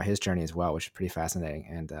show talking about his journey as well, which is pretty fascinating.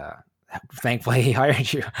 And thankfully, he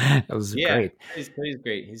hired you. It was great. He's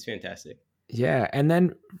great. He's fantastic. Yeah. And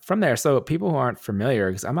then from there, so people who aren't familiar,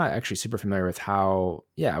 because I'm not actually super familiar with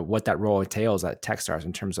what that role entails at Techstars,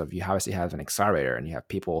 in terms of you obviously have an accelerator and you have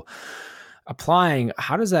people applying.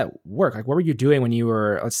 How does that work? Like, what were you doing when you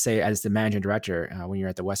were, let's say, as the managing director, when you're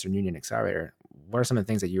at the Western Union Accelerator? What are some of the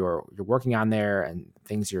things that you're working on there and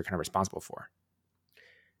things you're kind of responsible for?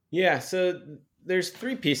 Yeah. So there's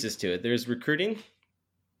 3 pieces to it. There's recruiting,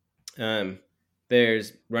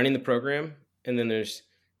 there's running the program, and then there's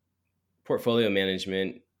portfolio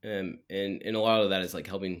management, and a lot of that is like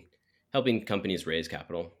helping companies raise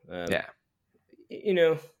capital.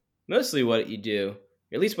 Mostly what you do,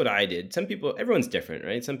 or at least what I did. Everyone's different,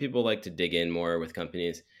 right? Some people like to dig in more with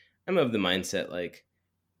companies. I'm of the mindset, like,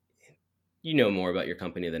 you know more about your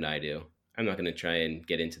company than I do. I'm not going to try and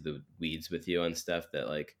get into the weeds with you on stuff that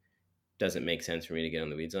like doesn't make sense for me to get on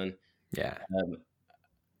the weeds on. Yeah. Um,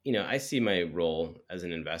 I see my role as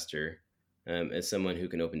an investor as someone who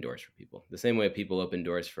can open doors for people, the same way people open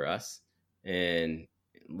doors for us and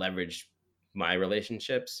leverage my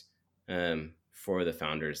relationships for the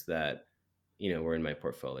founders that were in my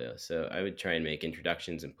portfolio. So I would try and make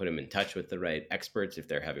introductions and put them in touch with the right experts if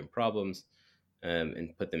they're having problems,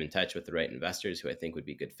 and put them in touch with the right investors who I think would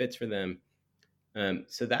be good fits for them.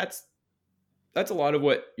 So that's a lot of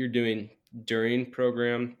what you're doing during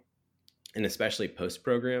program and especially post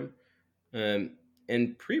program.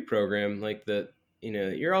 And pre-program, like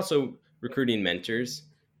you're also recruiting mentors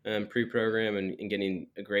pre-program, and getting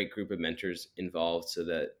a great group of mentors involved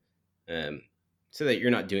um, so that you're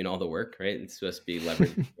not doing all the work, right? It's supposed to be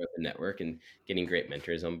leveraging the network and getting great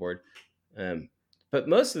mentors on board. Um, but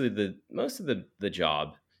most of the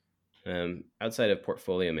job outside of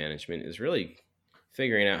portfolio management is really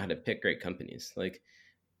figuring out how to pick great companies. Like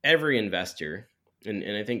every investor,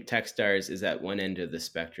 and I think Techstars is at one end of the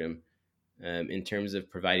spectrum in terms of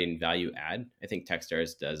providing value add. I think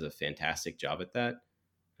Techstars does a fantastic job at that.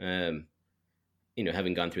 Um,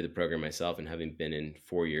 having gone through the program myself and having been in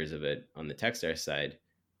 4 years of it on the Techstars side,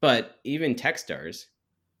 but even Techstars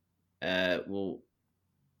will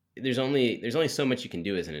there's only so much you can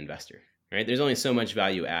do as an investor, right? There's only so much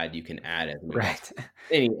value add you can add as an investor. Right.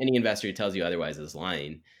 Any investor who tells you otherwise is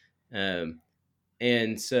lying. Um,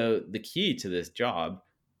 and so the key to this job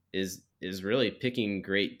is really picking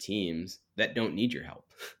great teams that don't need your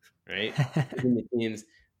help, right? Picking the teams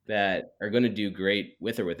that are going to do great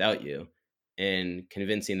with or without you, and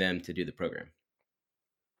convincing them to do the program.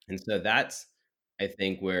 And so that's, I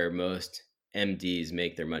think, where most MDs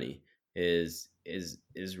make their money is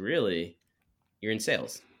really you're in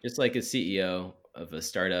sales. Just like a CEO of a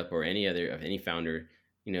startup or any founder,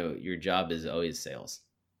 your job is always sales.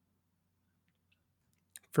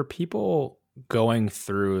 For people going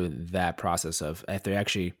through that process of if they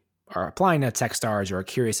actually are applying to Techstars or are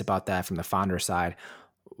curious about that from the founder side,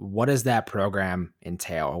 what does that program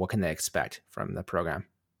entail, or what can they expect from the program?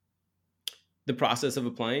 The process of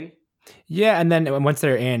applying. Yeah, and then once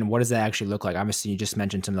they're in, what does that actually look like? Obviously, you just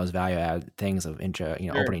mentioned some of those value add things of Sure.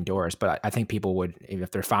 opening doors, but I think people would, if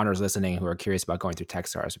they're founders listening who are curious about going through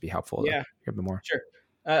Techstars, would be helpful to Yeah, hear a bit more.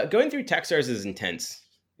 sure. Going through Techstars is intense.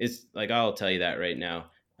 It's like, I'll tell you that right now.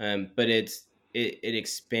 But it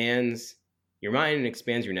expands your mind and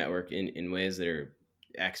expands your network in ways that are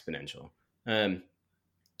exponential. Um,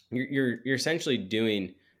 you're essentially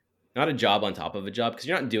doing not a job on top of a job, because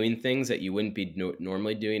you're not doing things that you wouldn't be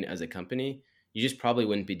normally doing as a company. You just probably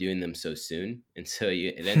wouldn't be doing them so soon, and so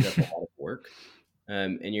it ends up a lot of work,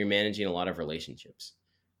 and you're managing a lot of relationships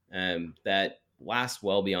that last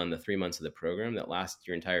well beyond the 3 months of the program, that last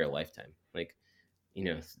your entire lifetime. Like, you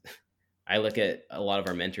know, I look at a lot of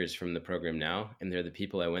our mentors from the program now, and they're the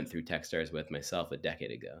people I went through Techstars with myself a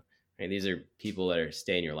decade ago. Right? These are people that are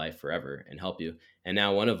stay in your life forever and help you. And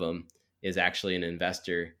now one of them is actually an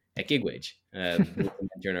investor at GigWage, who was a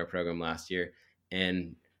mentor in our program last year.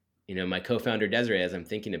 And my co-founder Desiree, as I'm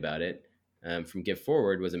thinking about it, from Give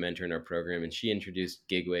Forward, was a mentor in our program, and she introduced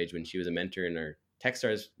GigWage when she was a mentor in our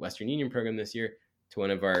Techstars Western Union program this year to one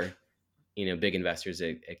of our big investors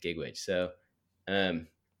at GigWage. So a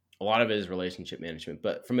lot of it is relationship management,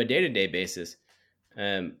 but from a day-to-day basis,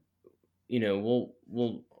 um, we'll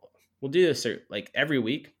do this like every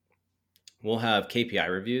week. We'll have KPI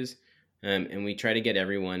reviews, and we try to get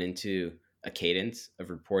everyone into a cadence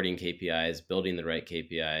of reporting KPIs, building the right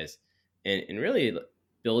KPIs, and really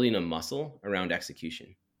building a muscle around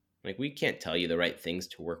execution. Like, we can't tell you the right things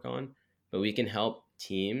to work on, but we can help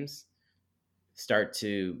teams start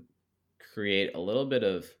to create a little bit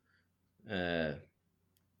of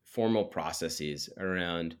formal processes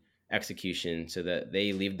around execution so that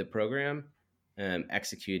they leave the program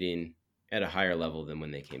executing at a higher level than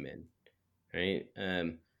when they came in, right?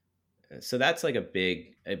 So that's like a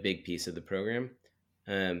big piece of the program.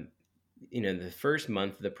 um, the first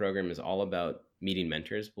month of the program is all about meeting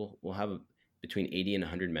mentors. We'll have between 80 and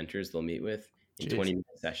 100 mentors they'll meet with in Jeez.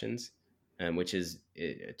 20-minute sessions, which is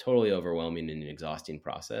a totally overwhelming and an exhausting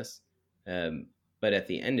process. But at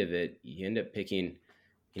the end of it, you end up picking,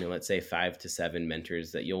 let's say 5 to 7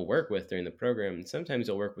 mentors that you'll work with during the program. And sometimes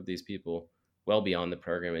you'll work with these people well beyond the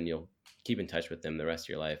program, and you'll keep in touch with them the rest of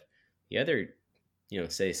your life. The other,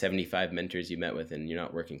 say 75 mentors you met with and you're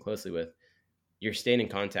not working closely with, you're staying in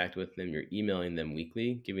contact with them, you're emailing them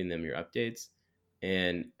weekly, giving them your updates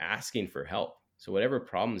and asking for help. So whatever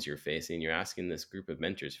problems you're facing, you're asking this group of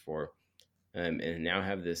mentors for, and now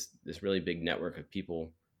have this really big network of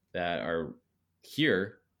people that are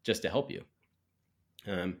here just to help you.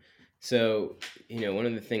 So, one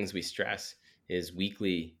of the things we stress is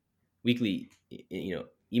weekly, email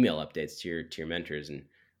updates to your mentors.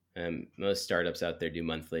 And most startups out there do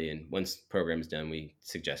monthly. And once program's done, we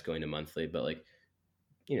suggest going to monthly. But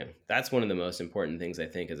that's one of the most important things I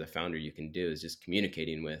think as a founder you can do is just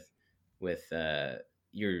communicating with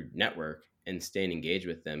your network and staying engaged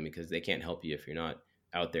with them, because they can't help you if you're not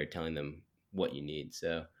out there telling them what you need.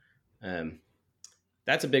 So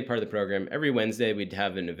that's a big part of the program. Every Wednesday we'd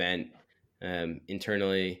have an event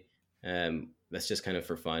internally. That's just kind of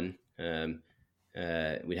for fun.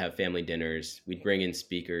 We'd have family dinners. We'd bring in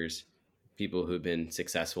speakers, people who've been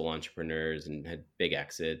successful entrepreneurs and had big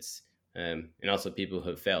exits, and also people who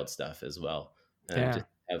have failed stuff as well. Just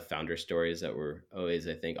have founder stories that were always,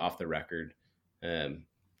 I think, off the record.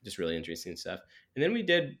 Just really interesting stuff. And then we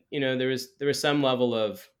did, there was some level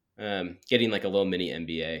of getting like a little mini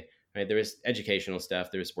MBA. Right, there was educational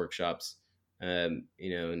stuff. There was workshops, and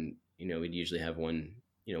we'd usually have 1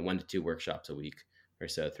 to 2 workshops a week or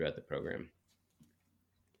so throughout the program.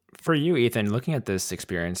 For you, Ethan, looking at this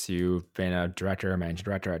experience, you've been a managing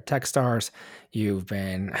director at Techstars. You've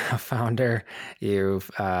been a founder. You've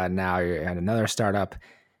now you're at another startup.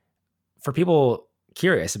 For people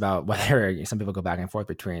curious about whether some people go back and forth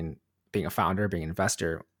between being a founder, being an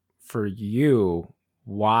investor, for you,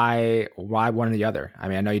 why one or the other? I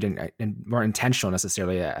mean, I know you weren't intentional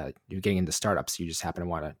necessarily. You're getting into startups. You just happen to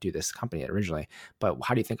want to do this company originally. But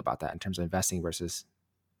how do you think about that in terms of investing versus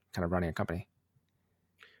kind of running a company?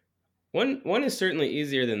 One is certainly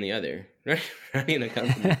easier than the other, right? Running a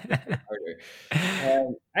company is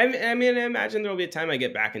harder. I imagine there will be a time I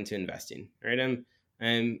get back into investing, right?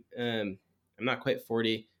 I'm not quite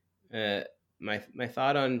 40. My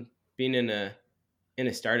thought on being in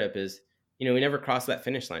a startup is, we never crossed that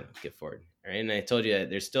finish line with GiftForward, right? And I told you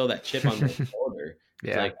there's still that chip on my shoulder.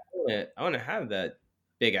 It's like I want to have that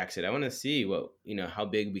big exit. I want to see what how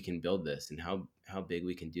big we can build this, and how big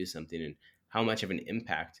we can do something, and how much of an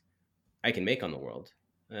impact I can make on the world.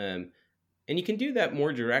 And you can do that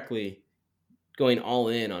more directly going all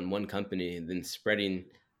in on one company than spreading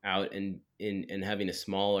out and having a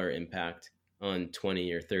smaller impact on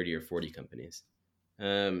 20 or 30 or 40 companies.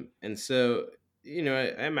 And so,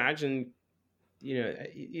 I imagine,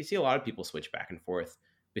 you see a lot of people switch back and forth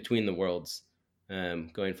between the worlds,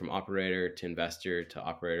 going from operator to investor to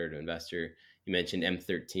operator to investor. You mentioned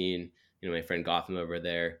M13, my friend Gotham over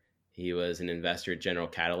there. He was an investor at General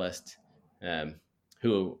Catalyst,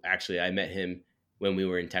 who actually I met him when we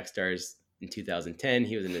were in Techstars in 2010.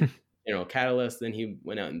 He was in General Catalyst. Then he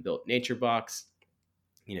went out and built NatureBox.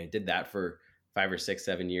 Did that for 5 or 6,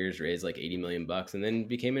 7 years, raised like $80 million, and then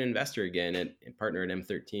became an investor again and partner at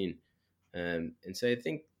M13. And so I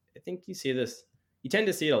think you see this. You tend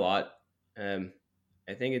to see it a lot. I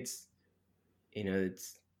think it's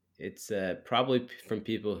probably from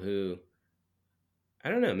people who, I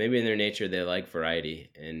don't know, maybe in their nature they like variety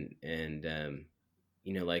and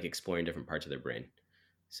like exploring different parts of their brain.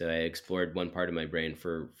 So I explored one part of my brain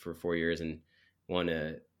for 4 years and want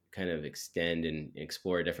to kind of extend and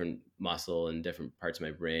explore a different muscle and different parts of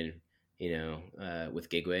my brain, with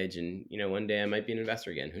GigWage. And, one day I might be an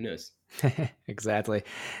investor again. Who knows? Exactly.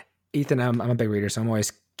 Ethan, I'm a big reader, so I'm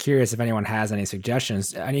always curious if anyone has any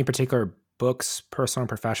suggestions, any particular books, personal and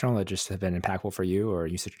professional, that just have been impactful for you or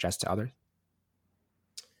you suggest to others?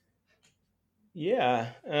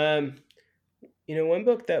 Yeah. One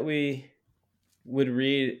book that we would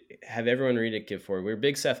have everyone read at GiftForward. We're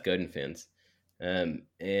big Seth Godin fans.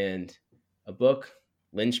 And a book,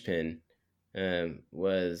 Linchpin,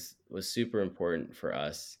 was super important for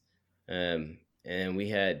us. And we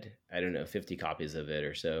had, I don't know, 50 copies of it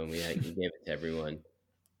or so. And we gave it to everyone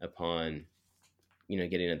upon,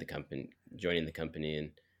 getting at the company, joining the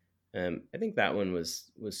company. And I think that one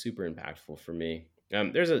was super impactful for me.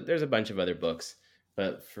 There's a bunch of other books,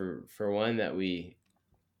 but for one that we,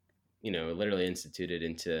 literally instituted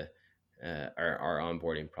into our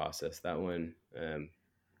onboarding process, that one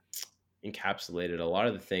encapsulated a lot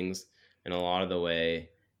of the things and a lot of the way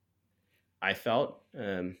I felt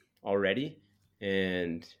already,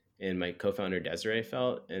 and my co-founder Desiree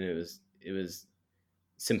felt, and it was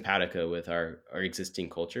simpatico with our existing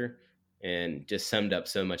culture, and just summed up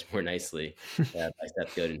so much more nicely by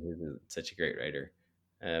Seth Godin, who's such a great writer.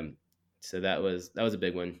 So that was a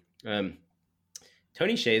big one.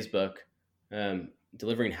 Tony Hsieh's book,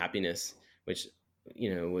 Delivering Happiness, which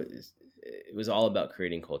it was all about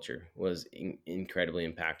creating culture, was incredibly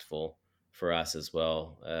impactful for us as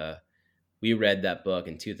well. We read that book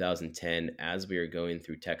in 2010 as we were going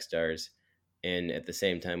through Techstars. And at the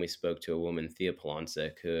same time, we spoke to a woman, Thea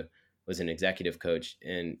Polonczyk, who was an executive coach.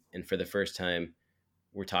 And for the first time,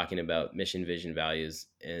 we're talking about mission, vision, values,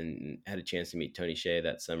 and had a chance to meet Tony Hsieh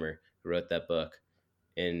that summer, who wrote that book.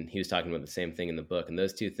 And he was talking about the same thing in the book. And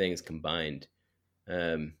those two things combined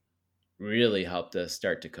really helped us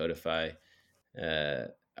start to codify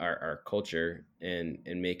our culture and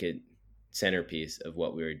make it centerpiece of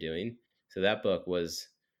what we were doing. So that book was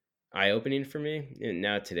eye-opening for me. And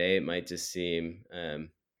now today it might just seem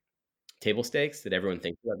table stakes that everyone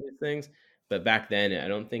thinks about these things. But back then, I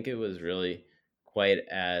don't think it was really quite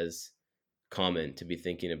as common to be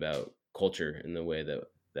thinking about culture in the way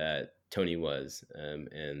that Tony was,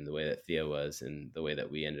 and the way that Thea was, and the way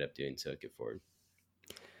that we ended up doing So Get Forward.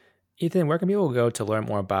 Ethan, where can people go to learn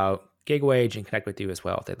more about GigWage and connect with you as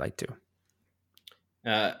well if they'd like to?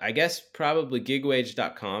 I guess probably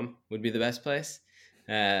gigwage.com would be the best place.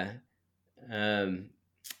 To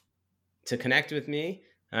connect with me,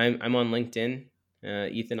 I'm on LinkedIn,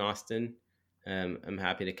 Ethan Austin. I'm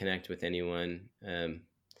happy to connect with anyone,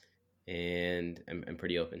 and I'm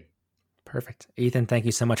pretty open. Perfect. Ethan, thank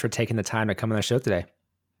you so much for taking the time to come on the show today.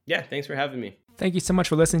 Yeah, thanks for having me. Thank you so much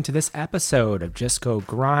for listening to this episode of Just Go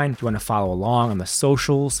Grind. If you want to follow along on the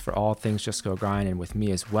socials for all things Just Go Grind and with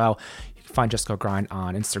me as well, you can find Just Go Grind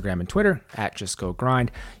on Instagram and Twitter at Just Go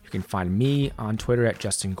Grind. You can find me on Twitter at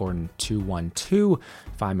JustinGordon212.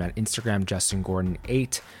 Find me on Instagram,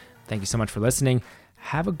 JustinGordon8. Thank you so much for listening.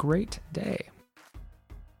 Have a great day.